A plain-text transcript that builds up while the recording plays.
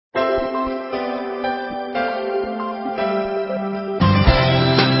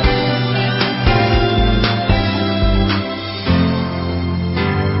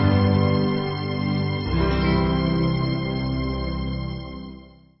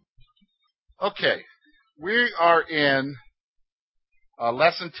Okay, we are in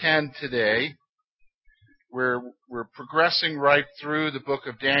lesson 10 today. We're progressing right through the book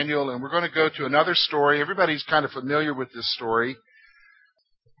of Daniel, and we're going to go to another story. Everybody's kind of familiar with this story.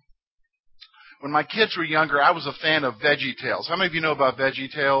 When my kids were younger, I was a fan of VeggieTales. How many of you know about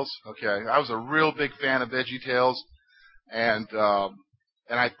VeggieTales? Okay, I was a real big fan of VeggieTales, and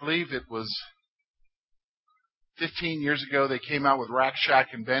I believe it was 15 years ago they came out with Rack, Shack,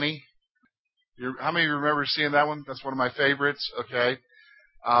 and Benny. How many of you remember seeing that one? That's one of my favorites. Okay.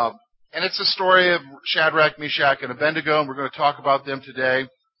 And it's a story of Shadrach, Meshach, and Abednego, and we're going to talk about them today.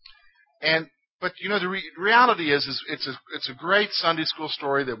 But you know, the reality is it's a great Sunday school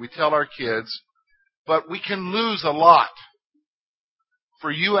story that we tell our kids, but we can lose a lot. For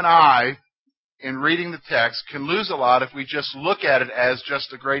you and I, in reading the text, can lose a lot if we just look at it as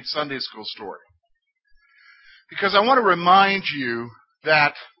just a great Sunday school story. Because I want to remind you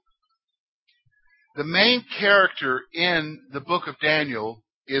that the main character in the book of Daniel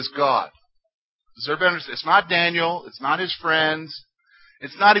is God. Does everybody understand? It's not Daniel. It's not his friends.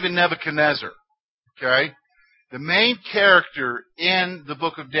 It's not even Nebuchadnezzar. Okay? The main character in the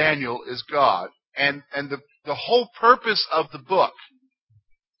book of Daniel is God. And the whole purpose of the book,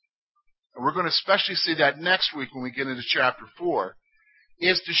 and we're going to especially see that next week when we get into chapter 4,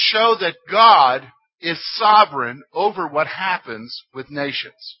 is to show that God is sovereign over what happens with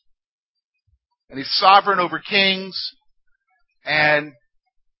nations. And He's sovereign over kings, and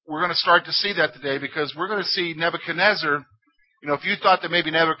we're going to start to see that today because we're going to see Nebuchadnezzar. You know, if you thought that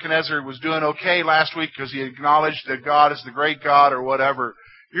maybe Nebuchadnezzar was doing okay last week because he acknowledged that God is the great God or whatever,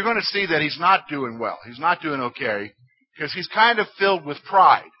 you're going to see that he's not doing well. He's not doing okay because he's kind of filled with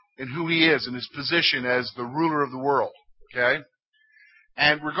pride in who he is and his position as the ruler of the world. Okay?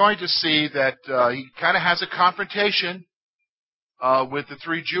 And we're going to see that he kind of has a confrontation with the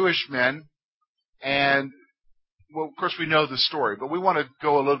three Jewish men. And, well, of course, we know the story, but we want to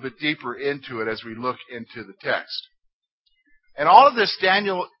go a little bit deeper into it as we look into the text. And all of this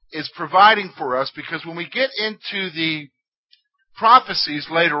Daniel is providing for us because when we get into the prophecies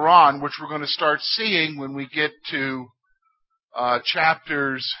later on, which we're going to start seeing when we get to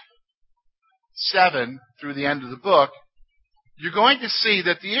chapters 7 through the end of the book, you're going to see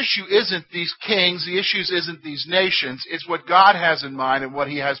that the issue isn't these kings, the issue isn't these nations, it's what God has in mind and what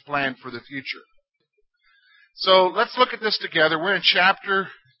He has planned for the future. So let's look at this together. We're in chapter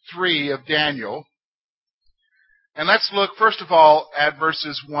 3 of Daniel. And let's look, first of all, at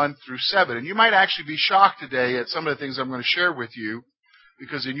verses 1 through 7. And you might actually be shocked today at some of the things I'm going to share with you,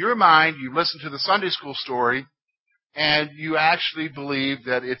 because in your mind, you listen to the Sunday school story, and you actually believe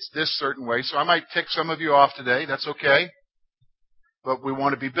that it's this certain way. So I might tick some of you off today. That's okay. But we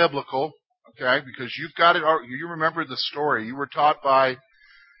want to be biblical, okay, because you've got it. You remember the story. You were taught by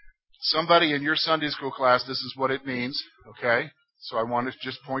somebody in your Sunday school class, this is what it means, okay? So I want to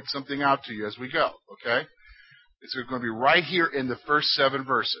just point something out to you as we go, okay? It's going to be right here in the first 7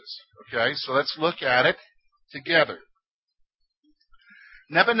 verses, okay? So let's look at it together.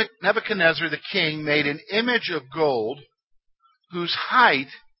 Nebuchadnezzar the king made an image of gold whose height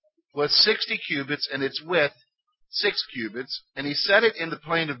was 60 cubits and its width 6 cubits, and he set it in the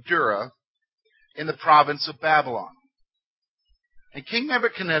plain of Dura in the province of Babylon. And King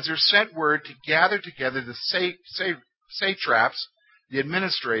Nebuchadnezzar sent word to gather together the satraps, the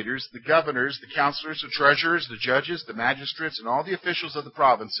administrators, the governors, the counselors, the treasurers, the judges, the magistrates, and all the officials of the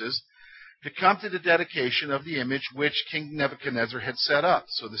provinces to come to the dedication of the image which King Nebuchadnezzar had set up.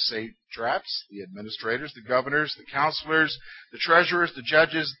 So the satraps, the administrators, the governors, the counselors, the treasurers, the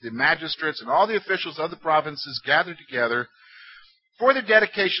judges, the magistrates, and all the officials of the provinces gathered together for the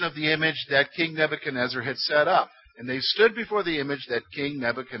dedication of the image that King Nebuchadnezzar had set up. And they stood before the image that King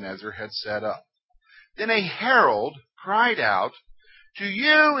Nebuchadnezzar had set up. Then a herald cried out, "To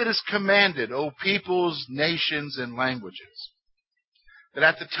you it is commanded, O peoples, nations, and languages, that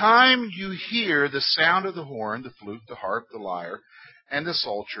at the time you hear the sound of the horn, the flute, the harp, the lyre, and the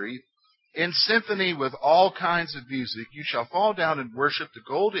psaltery, in symphony with all kinds of music, you shall fall down and worship the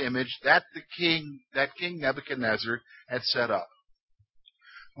gold image that King Nebuchadnezzar had set up.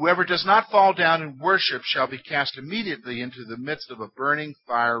 Whoever does not fall down and worship shall be cast immediately into the midst of a burning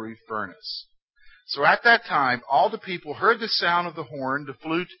fiery furnace." So at that time, all the people heard the sound of the horn, the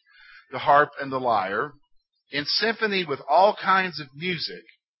flute, the harp, and the lyre, in symphony with all kinds of music,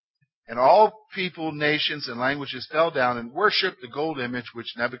 and all people, nations, and languages fell down and worshipped the gold image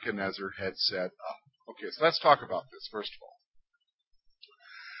which Nebuchadnezzar had set up. Okay, so let's talk about this, first of all.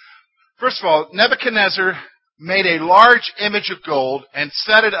 First of all, Nebuchadnezzar made a large image of gold and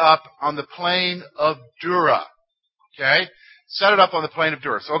set it up on the plain of Dura. Okay? Set it up on the plain of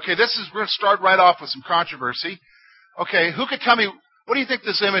Dura. So, okay, we're going to start right off with some controversy. Okay, who could tell me, what do you think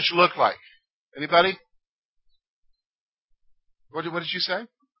this image looked like? Anybody? What did you say?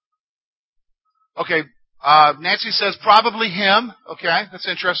 Okay, Nancy says probably him. Okay, that's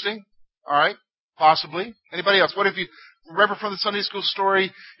interesting. All right, possibly. Anybody else? What if you remember from the Sunday school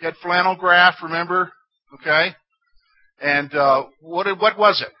story? You had flannel graph. Remember? Okay, and what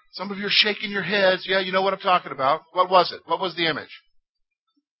was it? Some of you are shaking your heads. Yeah, you know what I'm talking about. What was it? What was the image?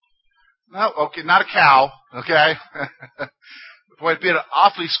 No, okay, not a cow. Okay. Boy, it'd be an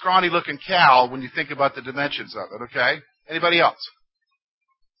awfully scrawny-looking cow when you think about the dimensions of it, okay? Anybody else?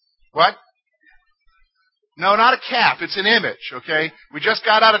 What? No, not a calf. It's an image, okay? We just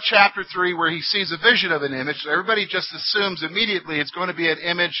got out of chapter 3 where he sees a vision of an image, so everybody just assumes immediately it's going to be an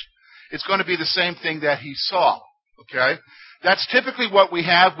image. It's going to be the same thing that he saw, okay? That's typically what we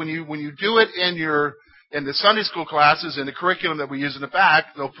have when you do it in the Sunday school classes, in the curriculum that we use in the back.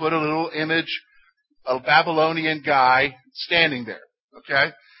 They'll put a little image, a Babylonian guy standing there,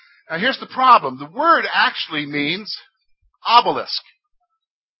 okay? Now here's the problem. The word actually means obelisk,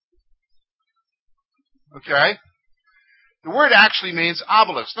 okay? The word actually means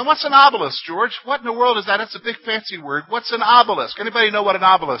obelisk. Now what's an obelisk, George? What in the world is that? That's a big fancy word. What's an obelisk? Anybody know what an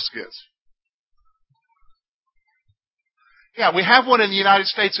obelisk is? Yeah, we have one in the United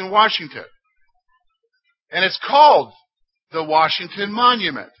States in Washington. And it's called the Washington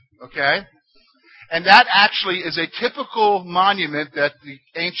Monument, okay? And that actually is a typical monument that the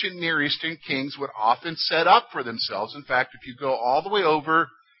ancient Near Eastern kings would often set up for themselves. In fact, if you go all the way over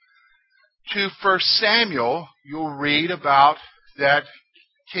to 1 Samuel, you'll read about that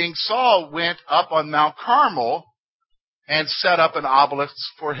King Saul went up on Mount Carmel and set up an obelisk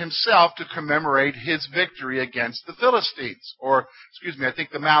for himself to commemorate his victory against the Philistines, or, I think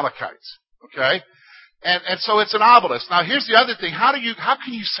the Amalekites, okay? And so it's an obelisk. Now here's the other thing. How can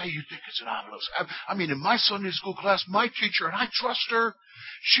you say you think it's an obelisk? I mean, in my Sunday school class, my teacher, and I trust her,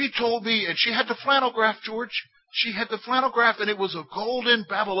 she told me, and she had the flannel graph, George. She had the flannel graph, and it was a golden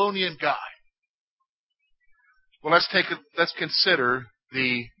Babylonian guy. Well, let's consider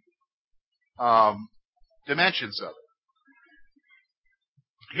the dimensions of it.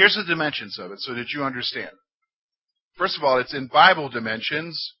 Here's the dimensions of it so that you understand. First of all, it's in Bible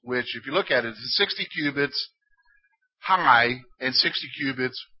dimensions, which, if you look at it, is 60 cubits high and 60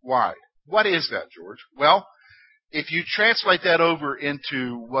 cubits wide. What is that, George? Well, if you translate that over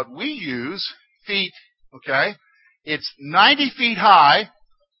into what we use, feet, okay, it's 90 feet high,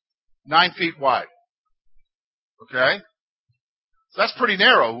 9 feet wide. Okay? So that's pretty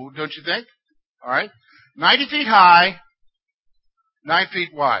narrow, don't you think? All right? 90 feet high, 9 feet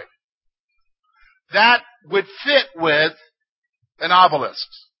wide. That would fit with an obelisk,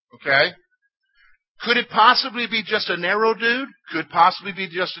 okay? Could it possibly be just a narrow dude? Could possibly be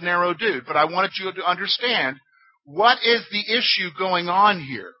just a narrow dude. But I wanted you to understand, what is the issue going on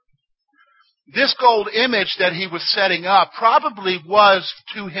here? This gold image that he was setting up probably was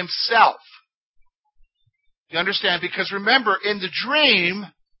to himself. You understand? Because remember, in the dream,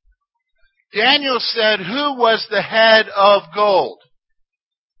 Daniel said, who was the head of gold?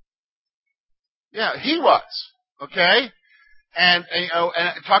 Yeah, he was. Okay? And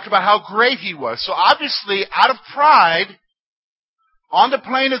talked about how great he was. So obviously, out of pride, on the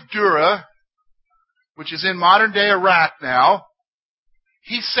plain of Dura, which is in modern-day Iraq now,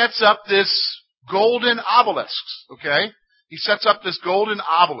 he sets up this golden obelisk. Okay? He sets up this golden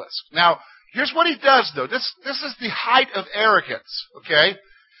obelisk. Now, here's what he does, though. This is the height of arrogance. Okay?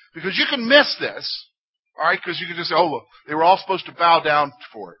 Because you can miss this. All right? Because you can just say, oh, look, they were all supposed to bow down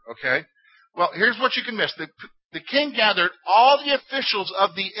for it. Okay? Well, here's what you can miss. The king gathered all the officials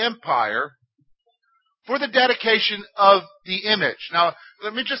of the empire for the dedication of the image. Now,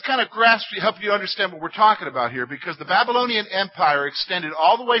 let me just kind of help you understand what we're talking about here, because the Babylonian Empire extended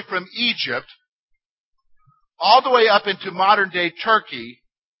all the way from Egypt, all the way up into modern-day Turkey,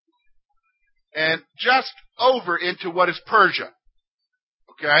 and just over into what is Persia.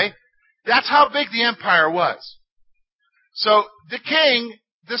 Okay? That's how big the empire was. So the king,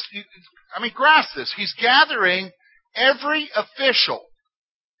 grasp this. He's gathering every official.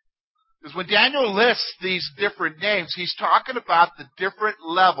 Because when Daniel lists these different names, he's talking about the different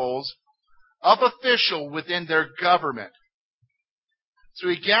levels of official within their government. So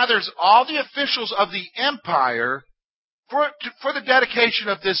he gathers all the officials of the empire for the dedication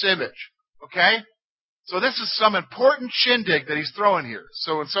of this image. Okay? So this is some important shindig that he's throwing here.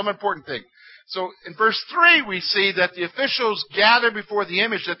 So it's some important thing. So in verse 3, we see that the officials gather before the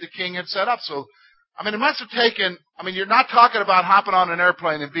image that the king had set up. So, it must have taken, you're not talking about hopping on an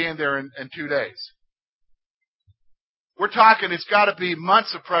airplane and being there in 2 days. we're talking it's got to be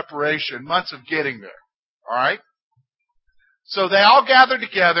months of preparation, months of getting there. All right? So they all gathered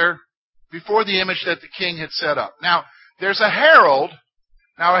together before the image that the king had set up. Now, there's a herald.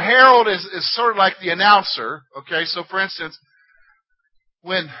 Now, a herald is sort of like the announcer. Okay, so for instance,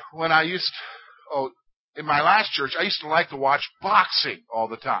 when I in my last church, I used to like to watch boxing all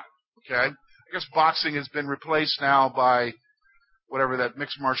the time. Okay? I guess boxing has been replaced now by whatever that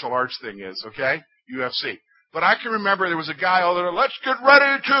mixed martial arts thing is, okay? UFC. But I can remember there was a guy over there, let's get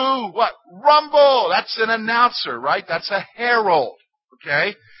ready to, what? Rumble! That's an announcer, right? That's a herald,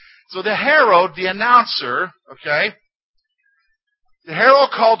 okay? So the herald, the announcer, okay? The herald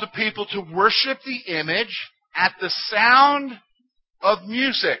called the people to worship the image at the sound of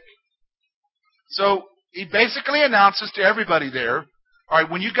music. So he basically announces to everybody there, all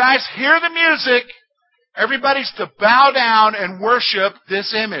right, when you guys hear the music, everybody's to bow down and worship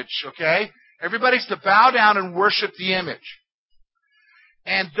this image, okay? Everybody's to bow down and worship the image.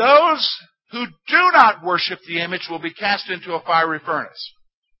 And those who do not worship the image will be cast into a fiery furnace.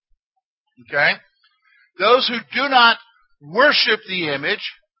 Okay? Those who do not worship the image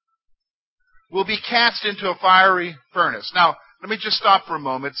will be cast into a fiery furnace. Now, let me just stop for a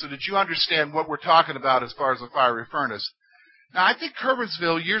moment so that you understand what we're talking about as far as a fiery furnace. Now, I think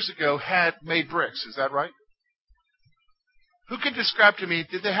Kerwinsville years ago had made bricks. Is that right? Who can describe to me,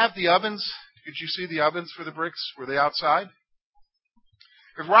 did they have the ovens? Could you see the ovens for the bricks? Were they outside?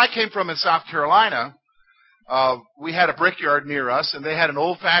 Because where I came from in South Carolina, we had a brickyard near us, and they had an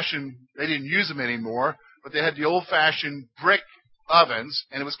old-fashioned, they didn't use them anymore, but they had the old-fashioned brick ovens,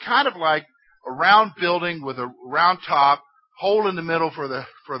 and it was kind of like a round building with a round top, hole in the middle for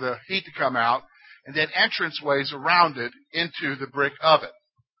the heat to come out, and then entranceways around it into the brick oven.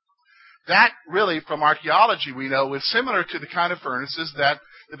 That really, from archaeology we know, is similar to the kind of furnaces that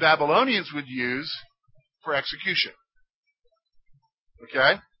the Babylonians would use for execution.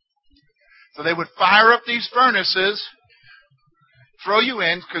 Okay? So they would fire up these furnaces, throw you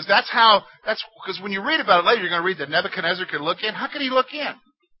in, because because when you read about it later, you're going to read that Nebuchadnezzar could look in. How could he look in?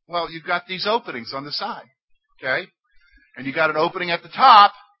 Well, you've got these openings on the side. Okay? And you got an opening at the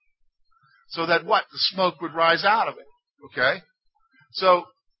top, so that what? The smoke would rise out of it. Okay? So,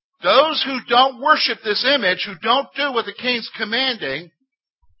 those who don't worship this image, who don't do what the king's commanding,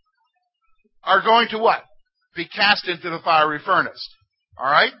 are going to what? Be cast into the fiery furnace.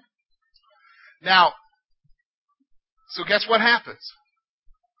 Alright? Now, so guess what happens?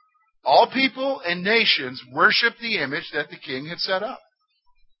 All people and nations worship the image that the king had set up.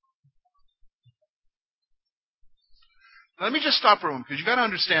 Now, let me just stop for a moment, because you've got to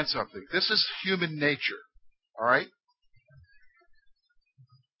understand something. This is human nature. Alright?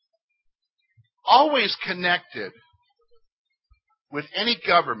 Always connected with any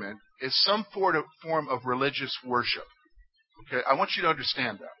government is some form of religious worship. Okay, I want you to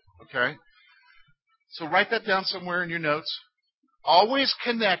understand that. Okay? So write that down somewhere in your notes. Always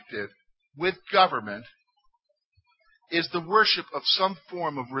connected with government is the worship of some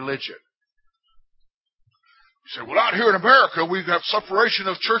form of religion. You say, well, out here in America, we've got separation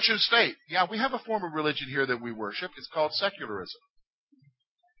of church and state. Yeah, we have a form of religion here that we worship. It's called secularism.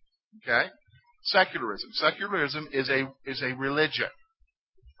 Okay? Secularism. Secularism is a religion.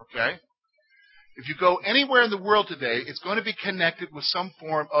 Okay? If you go anywhere in the world today, it's going to be connected with some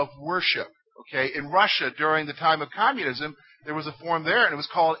form of worship. Okay? In Russia, during the time of communism, there was a form there, and it was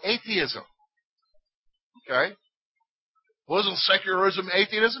called atheism. Okay? Wasn't secularism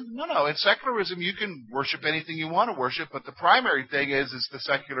atheism? No. In secularism, you can worship anything you want to worship, but the primary thing is the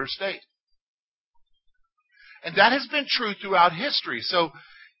secular state. And that has been true throughout history. So,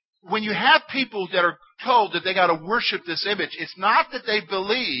 when you have people that are told that they got to worship this image, it's not that they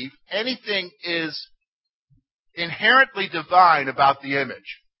believe anything is inherently divine about the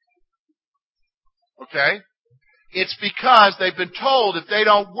image. Okay? It's because they've been told if they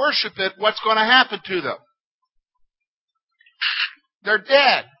don't worship it, what's going to happen to them? They're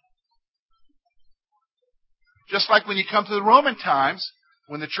dead. Just like when you come to the Roman times,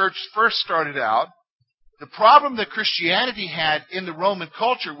 when the church first started out, the problem that Christianity had in the Roman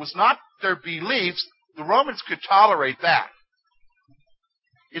culture was not their beliefs. The Romans could tolerate that.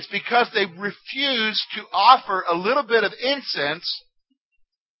 It's because they refused to offer a little bit of incense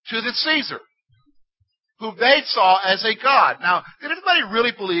to the Caesar, who they saw as a god. Now, did anybody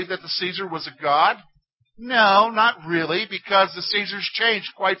really believe that the Caesar was a god? No, not really, because the Caesars changed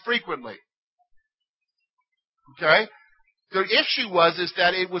quite frequently. Okay? The issue was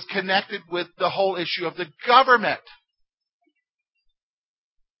that it was connected with the whole issue of the government.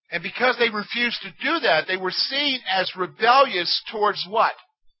 And because they refused to do that, they were seen as rebellious towards what?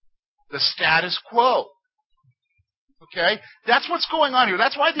 The status quo. Okay? That's what's going on here.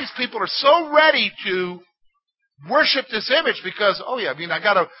 That's why these people are so ready to worship this image, because,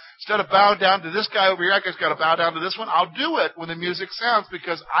 instead of bowing down to this guy over here, I just got to bow down to this one. I'll do it when the music sounds,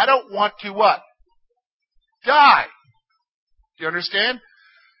 because I don't want to what? Die. Do you understand?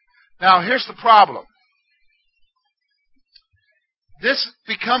 Now, here's the problem. This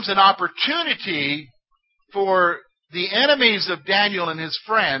becomes an opportunity for the enemies of Daniel and his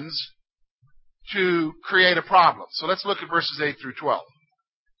friends to create a problem. So let's look at verses 8 through 12.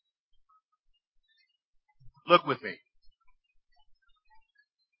 Look with me.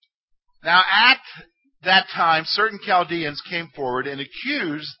 Now at that time, certain Chaldeans came forward and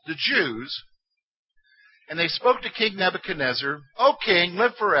accused the Jews, and they spoke to King Nebuchadnezzar, O king,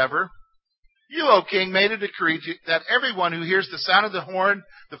 live forever. You, O king, made a decree that everyone who hears the sound of the horn,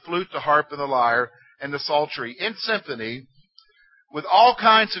 the flute, the harp, and the lyre, and the psaltery in symphony, with all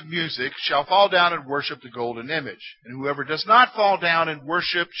kinds of music, shall fall down and worship the golden image. And whoever does not fall down and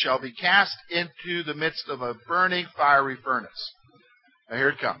worship shall be cast into the midst of a burning fiery furnace. Now here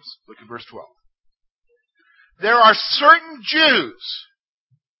it comes. Look at verse 12. There are certain Jews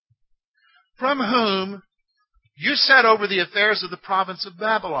from whom you set over the affairs of the province of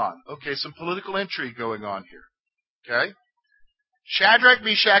Babylon. Okay, some political intrigue going on here. Okay? Shadrach,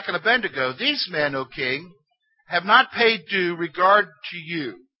 Meshach, and Abednego, these men, O king, have not paid due regard to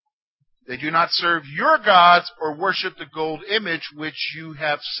you. They do not serve your gods or worship the gold image which you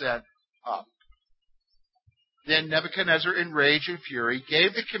have set up. Then Nebuchadnezzar, in rage and fury,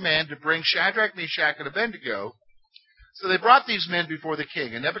 gave the command to bring Shadrach, Meshach, and Abednego. So they brought these men before the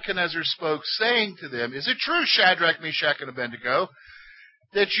king. And Nebuchadnezzar spoke, saying to them, Is it true, Shadrach, Meshach, and Abednego,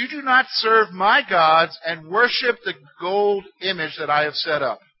 that you do not serve my gods and worship the gold image that I have set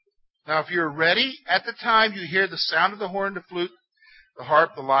up? Now, if you're ready, at the time you hear the sound of the horn, the flute, the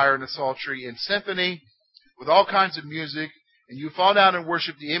harp, the lyre, and the psaltery in symphony, with all kinds of music, and you fall down and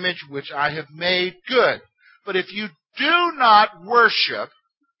worship the image which I have made, good. But if you do not worship,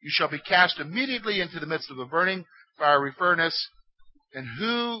 you shall be cast immediately into the midst of a burning fiery furnace. And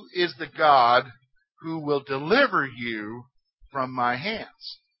who is the God who will deliver you from my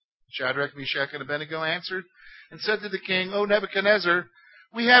hands? Shadrach, Meshach, and Abednego answered and said to the king, O Nebuchadnezzar,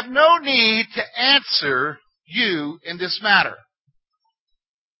 we have no need to answer you in this matter.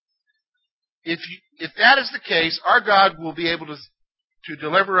 If that is the case, our God will be able to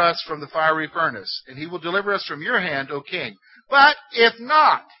deliver us from the fiery furnace, and he will deliver us from your hand, O king. But if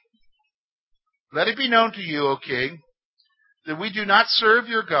not, let it be known to you, O king, that we do not serve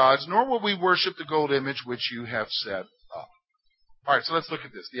your gods, nor will we worship the gold image which you have set up. All right, so let's look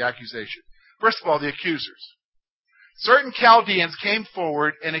at this, the accusation. First of all, the accusers. Certain Chaldeans came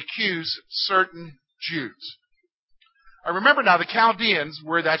forward and accused certain Jews. I remember now, the Chaldeans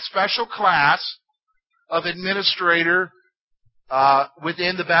were that special class of administrator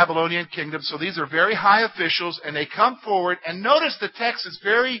within the Babylonian kingdom. So these are very high officials, and they come forward. And notice the text is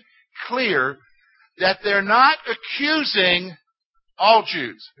very clear that they're not accusing all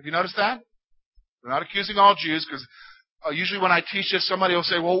Jews. Have you noticed that? They're not accusing all Jews, because usually when I teach this, somebody will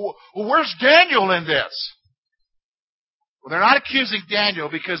say, well, where's Daniel in this? Well, they're not accusing Daniel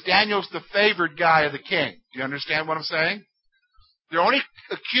because Daniel's the favored guy of the king. Do you understand what I'm saying? They're only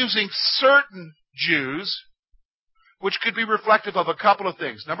accusing certain Jews, which could be reflective of a couple of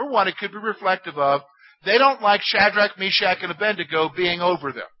things. Number one, it could be reflective of they don't like Shadrach, Meshach, and Abednego being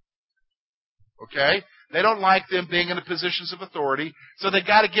over them. Okay? They don't like them being in the positions of authority, so they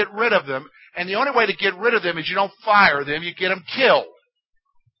got to get rid of them. And the only way to get rid of them is you don't fire them, you get them killed.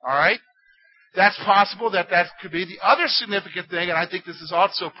 All right? That's possible, that could be. The other significant thing, and I think this is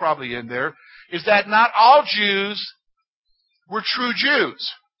also probably in there, is that not all Jews were true Jews.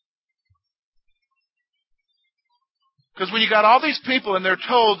 Because when you got all these people and they're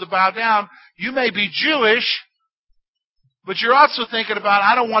told to bow down, you may be Jewish, but you're also thinking about,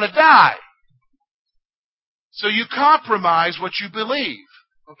 I don't want to die. So you compromise what you believe.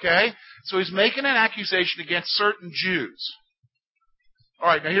 Okay? So he's making an accusation against certain Jews. All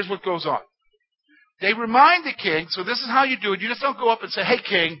right, now here's what goes on. They remind the king, so this is how you do it. You just don't go up and say, hey,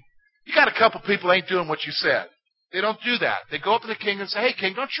 king, you got a couple people ain't doing what you said. They don't do that. They go up to the king and say, hey,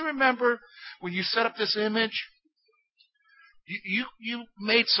 king, don't you remember when you set up this image? You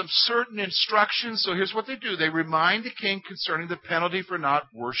made some certain instructions, so here's what they do. They remind the king concerning the penalty for not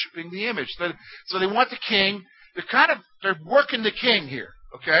worshiping the image. So they want the king, they're working the king here,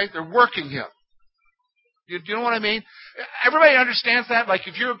 okay? They're working him. Do you know what I mean? Everybody understands that? Like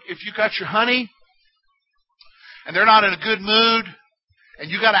if you got your honey, and they're not in a good mood, and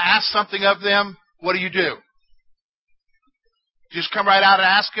you got to ask something of them, what do? You just come right out and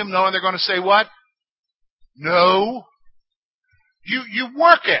ask them, knowing they're going to say what? No. You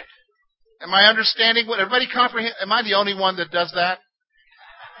work it. Am I understanding what everybody comprehend? Am I the only one that does that?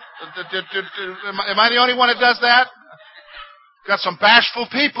 Am I the only one that does that? Got some bashful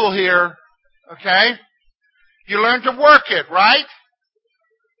people here. Okay? You learn to work it, right?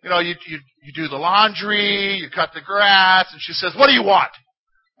 You do the laundry, you cut the grass, and she says, "What do you want?"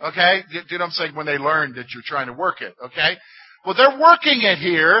 Okay? Do you know what I'm saying? When they learn that you're trying to work it, okay? Well, they're working it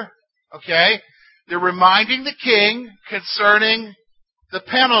here, okay? They're reminding the king concerning the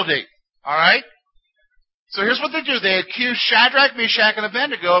penalty, all right? So here's what they do. They accuse Shadrach, Meshach, and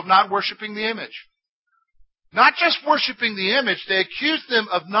Abednego of not worshiping the image. Not just worshiping the image, they accuse them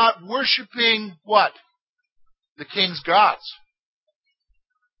of not worshiping what? The king's gods.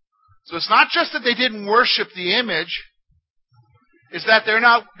 So it's not just that they didn't worship the image, it's that they're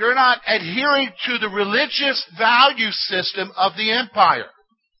not adhering to the religious value system of the empire.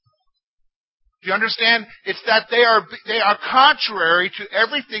 Do you understand? It's that they are contrary to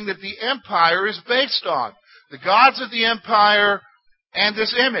everything that the empire is based on. The gods of the empire and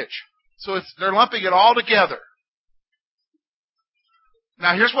this image. So they're lumping it all together.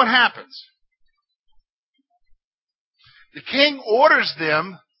 Now here's what happens. The king orders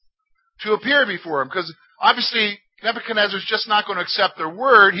them to appear before him, because obviously Nebuchadnezzar's just not going to accept their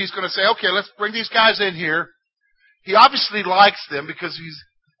word. He's going to say, okay, let's bring these guys in here. He obviously likes them because he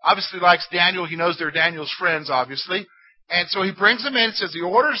obviously likes Daniel. He knows they're Daniel's friends, obviously. And so he brings them in and says he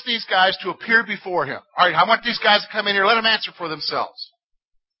orders these guys to appear before him. All right, I want these guys to come in here. Let them answer for themselves.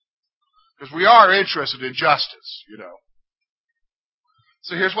 Because we are interested in justice,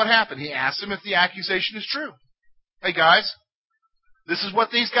 So here's what happened. He asked them if the accusation is true. Hey, guys, this is what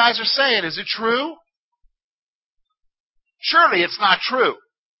these guys are saying. Is it true? Surely it's not true.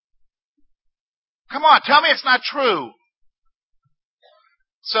 Come on, tell me it's not true.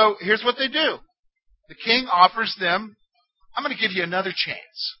 So here's what they do. The king offers them, I'm going to give you another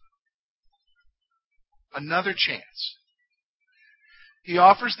chance. Another chance. He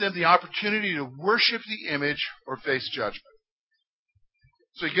offers them the opportunity to worship the image or face judgment.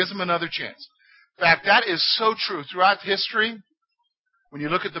 So he gives them another chance. In fact, that is so true. Throughout history, when you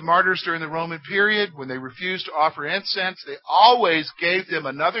look at the martyrs during the Roman period, when they refused to offer incense, they always gave them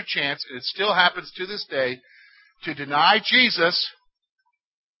another chance, and it still happens to this day, to deny Jesus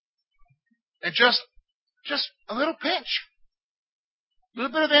and just a little pinch, a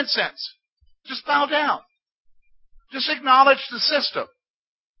little bit of incense. Just bow down. Just acknowledge the system.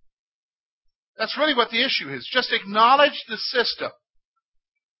 That's really what the issue is. Just acknowledge the system.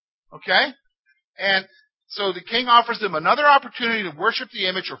 Okay? And so the king offers them another opportunity to worship the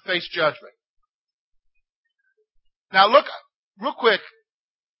image or face judgment. Now look, real quick,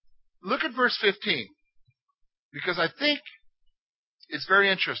 look at verse 15. Because I think it's very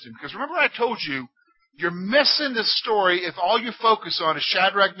interesting. Because remember I told you, you're missing the story if all you focus on is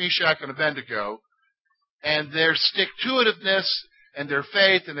Shadrach, Meshach, and Abednego, and their stick-to-itiveness, and their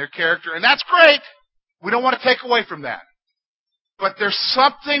faith, and their character. And that's great. We don't want to take away from that. But there's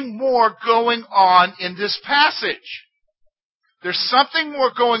something more going on in this passage. There's something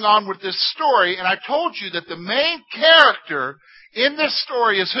more going on with this story, and I told you that the main character in this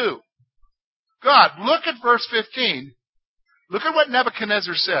story is who? God. Look at verse 15. Look at what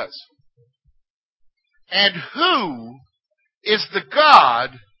Nebuchadnezzar says. And who is the God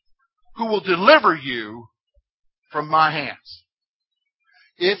who will deliver you from my hands?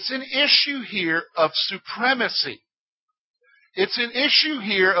 It's an issue here of supremacy. It's an issue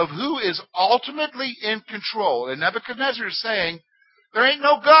here of who is ultimately in control. And Nebuchadnezzar is saying, there ain't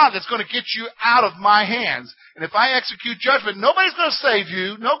no God that's going to get you out of my hands. And if I execute judgment, nobody's going to save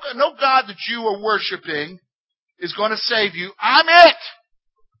you. No God that you are worshiping is going to save you. I'm it.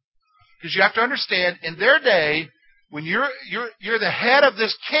 Because you have to understand, in their day, when you're the head of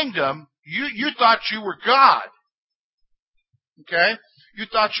this kingdom, you thought you were God. Okay? You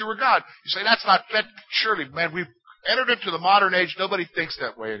thought you were God. You say, that's not fit. Surely, man, we've entered into the modern age. Nobody thinks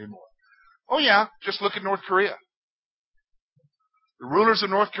that way anymore. Oh yeah, just look at North Korea. The rulers of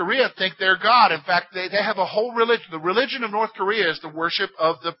North Korea think they're God. In fact, they have a whole religion. The religion of North Korea is the worship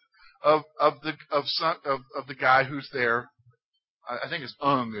of the guy who's there. I think it's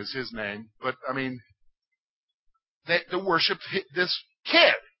is his name, but I mean, they worship this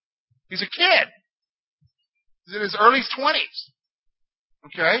kid. He's a kid. He's in his early 20s.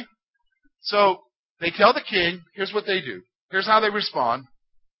 Okay, so they tell the king, here's what they do. Here's how they respond.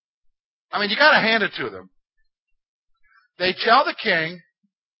 I mean, you got to hand it to them. They tell the king,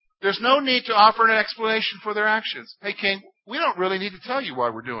 there's no need to offer an explanation for their actions. Hey, king, we don't really need to tell you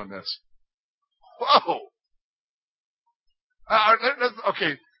why we're doing this. Whoa.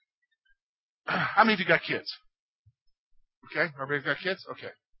 Okay. How many of you got kids? Okay? Everybody got kids?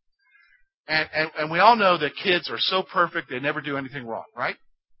 Okay. And we all know that kids are so perfect they never do anything wrong, right?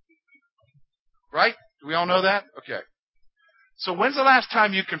 Right? Do we all know that? Okay. So when's the last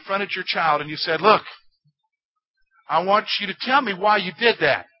time you confronted your child and you said, look, I want you to tell me why you did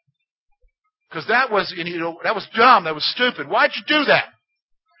that? Because that was dumb, that was stupid. Why'd you do that?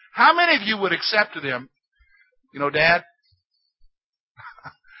 How many of you would accept to them, Dad,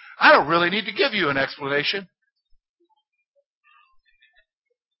 I don't really need to give you an explanation.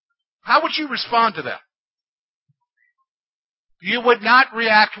 How would you respond to that? You would not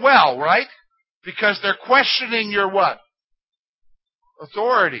react well, right? Because they're questioning your what?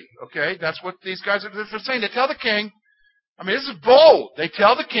 Authority, okay? That's what these guys are saying. They tell the king, this is bold. They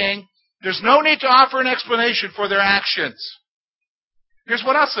tell the king, there's no need to offer an explanation for their actions. Here's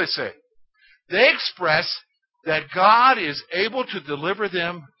what else they say. They express that God is able to deliver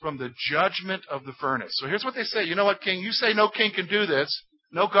them from the judgment of the furnace. So here's what they say. You know what, king? You say no king can do this.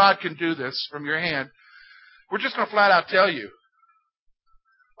 No God can do this from your hand. We're just going to flat out tell you.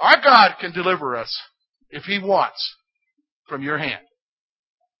 Our God can deliver us if He wants from your hand.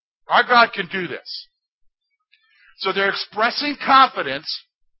 Our God can do this. So they're expressing confidence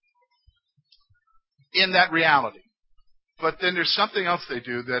in that reality. But then there's something else they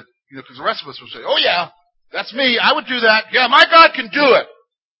do that, because the rest of us will say, oh yeah, that's me, I would do that. Yeah, my God can do it.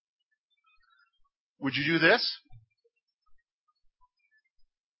 Would you do this?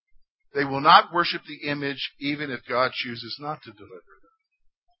 They will not worship the image even if God chooses not to deliver them.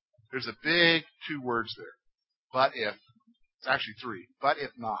 There's a big 2 words there. But if. It's actually 3. But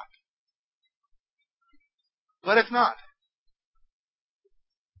if not. But if not.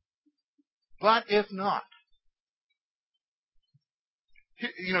 But if not.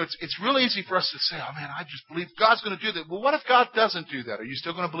 It's real easy for us to say, oh man, I just believe God's going to do that. Well, what if God doesn't do that? Are you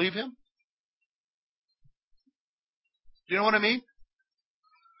still going to believe Him? Do you know what I mean?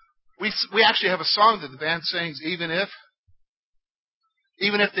 We actually have a song that the band sings, even if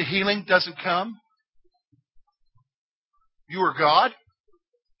the healing doesn't come, you are God.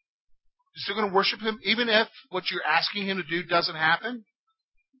 You're still going to worship Him, even if what you're asking Him to do doesn't happen?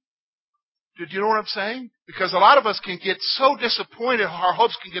 Do you know what I'm saying? Because a lot of us can get so disappointed, our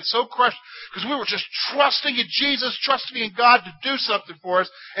hopes can get so crushed, because we were just trusting in Jesus, trusting in God to do something for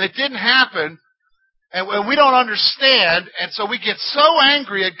us, and it didn't happen, and we don't understand, and so we get so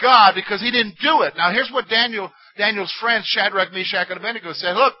angry at God because He didn't do it. Now here's what Daniel's friends, Shadrach, Meshach, and Abednego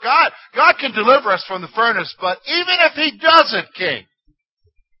said. Look, God can deliver us from the furnace, but even if He doesn't, King,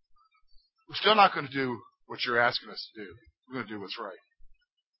 we're still not going to do what you're asking us to do. We're going to do what's right.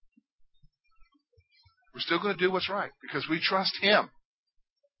 We're still going to do what's right because we trust Him.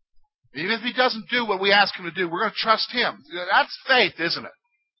 Even if He doesn't do what we ask Him to do, we're going to trust Him. That's faith, isn't it?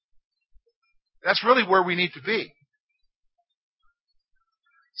 That's really where we need to be.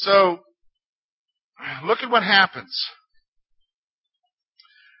 So, look at what happens.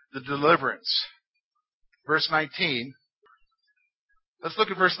 The deliverance. Verse 19. Let's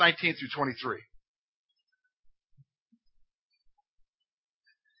look at verse 19 through 23.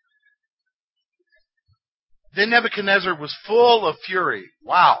 Then Nebuchadnezzar was full of fury.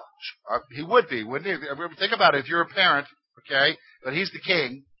 Wow. He would be, wouldn't he? Think about it. If you're a parent, okay, but he's the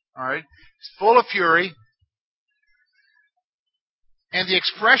king, all right? He's full of fury. And the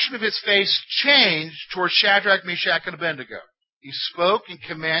expression of his face changed towards Shadrach, Meshach, and Abednego. He spoke and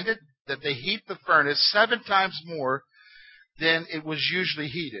commanded that they heat the furnace 7 times more than it was usually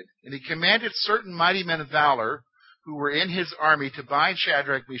heated. And he commanded certain mighty men of valor who were in his army to bind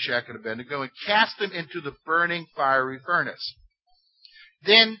Shadrach, Meshach, and Abednego and cast them into the burning fiery furnace.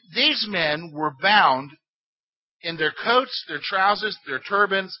 Then these men were bound in their coats, their trousers, their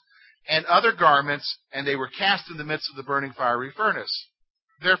turbans, and other garments, and they were cast in the midst of the burning fiery furnace.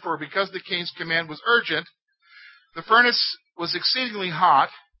 Therefore, because the king's command was urgent, the furnace was exceedingly hot,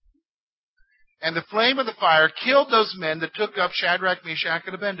 and the flame of the fire killed those men that took up Shadrach, Meshach,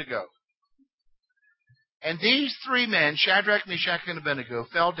 and Abednego. And these 3 men, Shadrach, Meshach, and Abednego,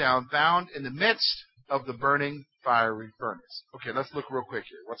 fell down, bound in the midst of the burning fiery furnace. Okay, let's look real quick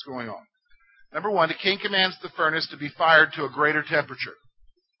here. What's going on? Number 1, the king commands the furnace to be fired to a greater temperature.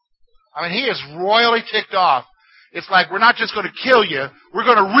 He is royally ticked off. It's like, we're not just going to kill you, we're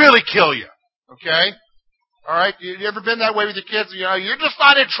going to really kill you. Okay? All right? You ever been that way with your kids? You're just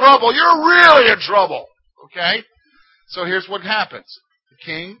not in trouble. You're really in trouble. Okay? So here's what happens. The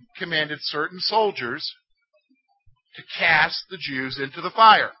king commanded certain soldiers to cast the Jews into the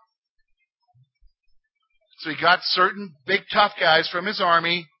fire. So he got certain big tough guys from his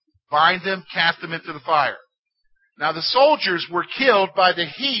army, bind them, cast them into the fire. Now the soldiers were killed by the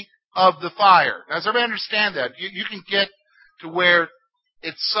heat of the fire. Now, does everybody understand that? You can get to where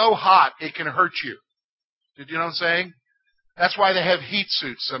it's so hot it can hurt you. Did you know what I'm saying? That's why they have heat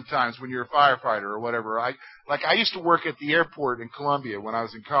suits sometimes when you're a firefighter or whatever. I used to work at the airport in Columbia when I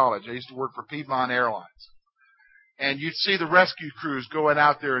was in college. I used to work for Piedmont Airlines. And you'd see the rescue crews going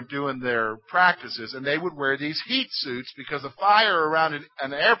out there and doing their practices, and they would wear these heat suits because the fire around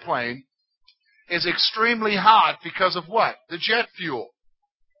an airplane is extremely hot because of what? The jet fuel.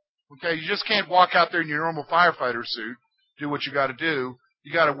 Okay, you just can't walk out there in your normal firefighter suit, do what you got to do.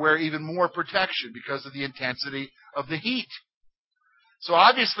 You got to wear even more protection because of the intensity of the heat. So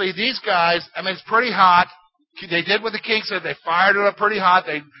obviously these guys, I mean, it's pretty hot. They did what the king said. They fired it up pretty hot.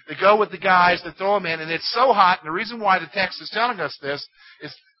 They go with the guys. They throw them in. And it's so hot. And the reason why the text is telling us this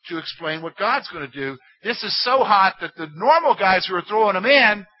is to explain what God's going to do. This is so hot that the normal guys who are throwing them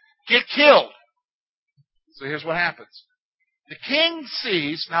in get killed. So here's what happens. The king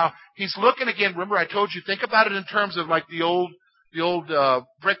sees, now he's looking again. Remember I told you, think about it in terms of like the old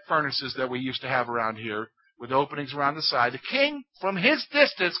brick furnaces that we used to have around here with openings around the side. The king, from his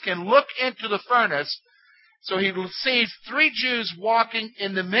distance, can look into the furnace. So he sees 3 Jews walking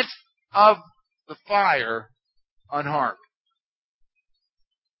in the midst of the fire unharmed.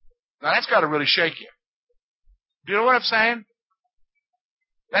 Now that's got to really shake you. Do you know what I'm saying?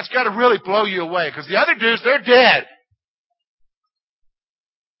 That's got to really blow you away because the other dudes, they're dead.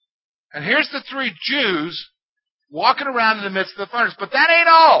 And here's the 3 Jews walking around in the midst of the furnace. But that ain't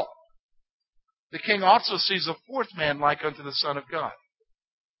all. The king also sees a 4th man like unto the Son of God.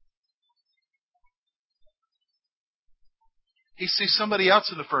 He sees somebody else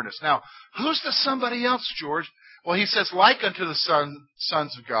in the furnace. Now, who's the somebody else, George? Well, he says, like unto the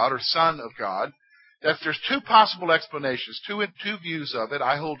sons of God, or Son of God. That there's 2 possible explanations, two views of it.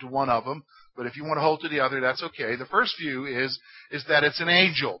 I hold to one of them, but if you want to hold to the other, that's okay. The first view is that it's an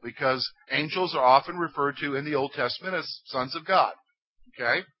angel, because angels are often referred to in the Old Testament as sons of God.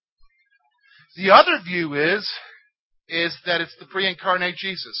 Okay? The other view is that it's the pre-incarnate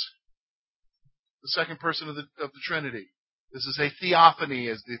Jesus, the second person of the Trinity. This is a theophany,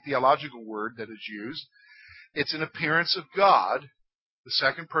 is the theological word that is used. It's an appearance of God, the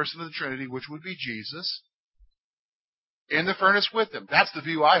second person of the Trinity, which would be Jesus, in the furnace with him. That's the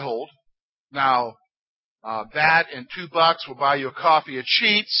view I hold. Now, that and $2 will buy you a coffee at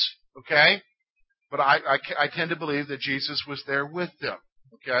Sheetz, okay? But I tend to believe that Jesus was there with them,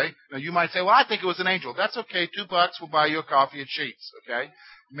 okay? Now, you might say, well, I think it was an angel. That's okay. $2 will buy you a coffee at Sheetz, okay?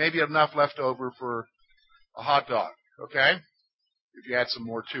 Maybe enough left over for a hot dog, okay? If you add some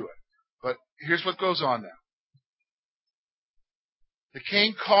more to it. But here's what goes on now. The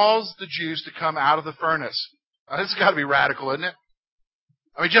king calls the Jews to come out of the furnace. Now, this has got to be radical, isn't it?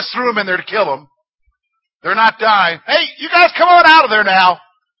 I mean, just threw them in there to kill them. They're not dying. Hey, you guys come on out of there now.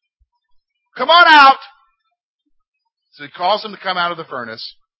 Come on out. So he calls them to come out of the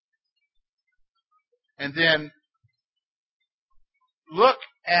furnace. And then look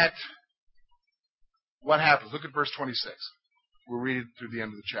at what happens. Look at verse 26. We'll read it through the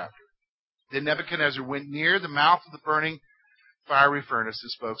end of the chapter. Then Nebuchadnezzar went near the mouth of the burning fiery furnace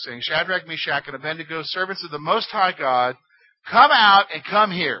and spoke, saying, Shadrach, Meshach, and Abednego, servants of the Most High God, come out and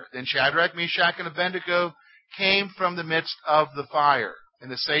come here. Then Shadrach, Meshach, and Abednego came from the midst of the fire. And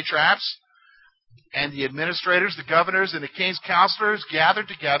the satraps and the administrators, the governors, and the king's counselors gathered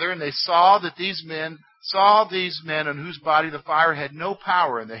together, and they saw these men on whose body the fire had no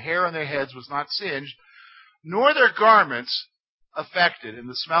power, and the hair on their heads was not singed, nor their garments affected, and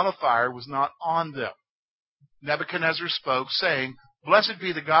the smell of fire was not on them. Nebuchadnezzar spoke, saying, Blessed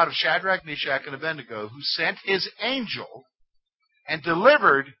be the God of Shadrach, Meshach, and Abednego, who sent his angel and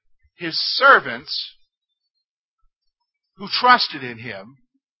delivered his servants who trusted in him,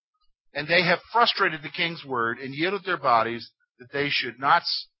 and they have frustrated the king's word and yielded their bodies that they should not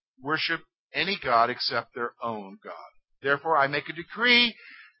worship any god except their own God. Therefore I make a decree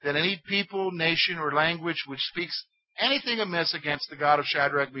that any people, nation, or language which speaks anything amiss against the God of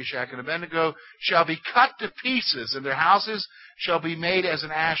Shadrach, Meshach, and Abednego shall be cut to pieces, and their houses shall be made as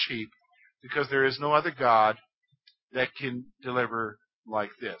an ash heap, because there is no other God that can deliver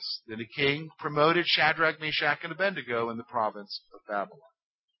like this. Then the king promoted Shadrach, Meshach, and Abednego in the province of Babylon.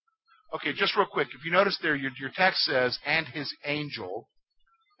 Okay, just real quick. If you notice there, your text says, and his angel.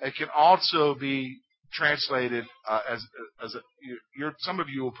 It can also be translated some of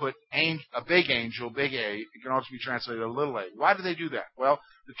you will put a big angel, big A. It can also be translated a little a. Why do they do that? Well,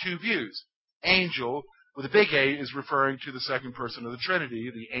 the 2 views. Angel with a big A is referring to the second person of the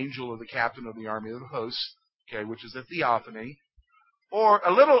Trinity, the angel of the captain of the army of the hosts, okay, which is a theophany. Or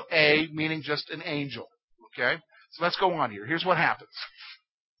a little a, meaning just an angel. Okay? So let's go on here. Here's what happens.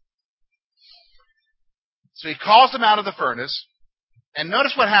 So he calls them out of the furnace. And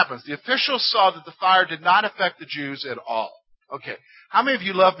notice what happens. The officials saw that the fire did not affect the Jews at all. Okay. How many of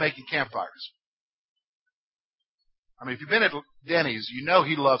you love making campfires? I mean, if you've been at Denny's, you know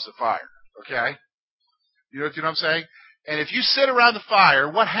he loves the fire. Okay? You know what I'm saying? And if you sit around the fire,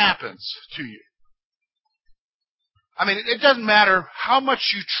 what happens to you? I mean, it doesn't matter how much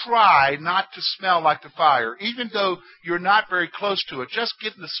you try not to smell like the fire. Even though you're not very close to it, just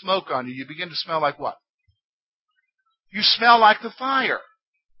getting the smoke on you, you begin to smell like what? You smell like the fire.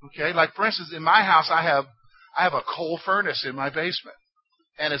 Okay? Like, for instance, in my house, I have a coal furnace in my basement.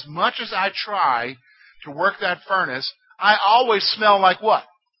 And as much as I try to work that furnace, I always smell like what?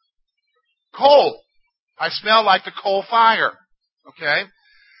 Coal. I smell like the coal fire. Okay?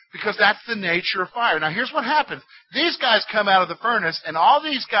 Because that's the nature of fire. Now, here's what happens. These guys come out of the furnace, and all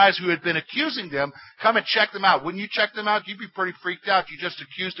these guys who had been accusing them come and check them out. Wouldn't you check them out? You'd be pretty freaked out. You just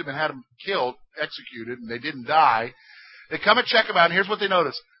accused them and had them killed, executed, and they didn't die. They come and check them out, and here's what they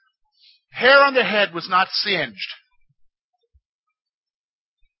notice. Hair on their head was not singed.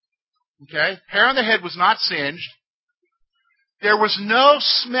 Okay? Hair on their head was not singed. There was no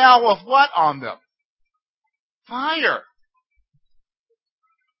smell of what on them? Fire.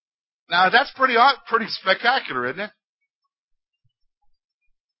 Now, that's pretty spectacular, isn't it?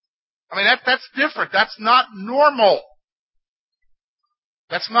 I mean, that's different. That's not normal.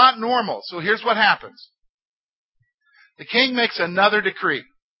 That's not normal. So here's what happens. The king makes another decree.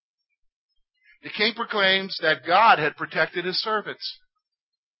 The king proclaims that God had protected his servants.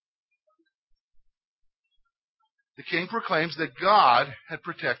 The king proclaims that God had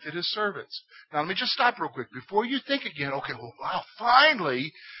protected his servants. Now, let me just stop real quick. Before you think again, okay, well, wow,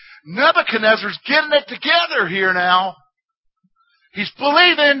 finally, Nebuchadnezzar's getting it together here now. He's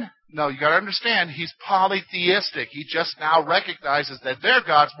believing. No, you got to understand, he's polytheistic. He just now recognizes that their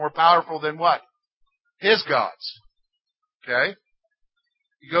God's more powerful than what? His gods. Okay?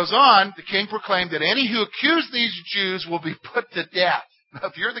 He goes on, the king proclaimed that any who accuse these Jews will be put to death. Now,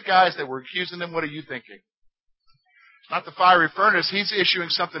 if you're the guys that were accusing them, what are you thinking? It's not the fiery furnace. He's issuing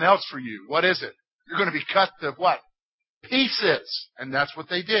something else for you. What is it? You're going to be cut to what? Pieces. And that's what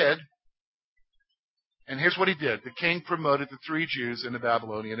they did. And here's what he did. The king promoted the 3 Jews in the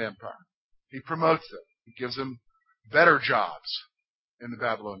Babylonian Empire. He promotes them. He gives them better jobs in the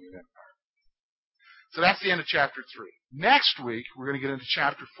Babylonian Empire. So that's the end of chapter 3. Next week, we're going to get into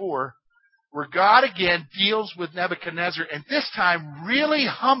chapter 4, where God again deals with Nebuchadnezzar, and this time really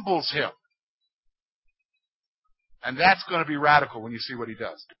humbles him. And that's going to be radical when you see what he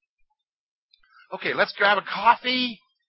does. Okay, let's grab a coffee.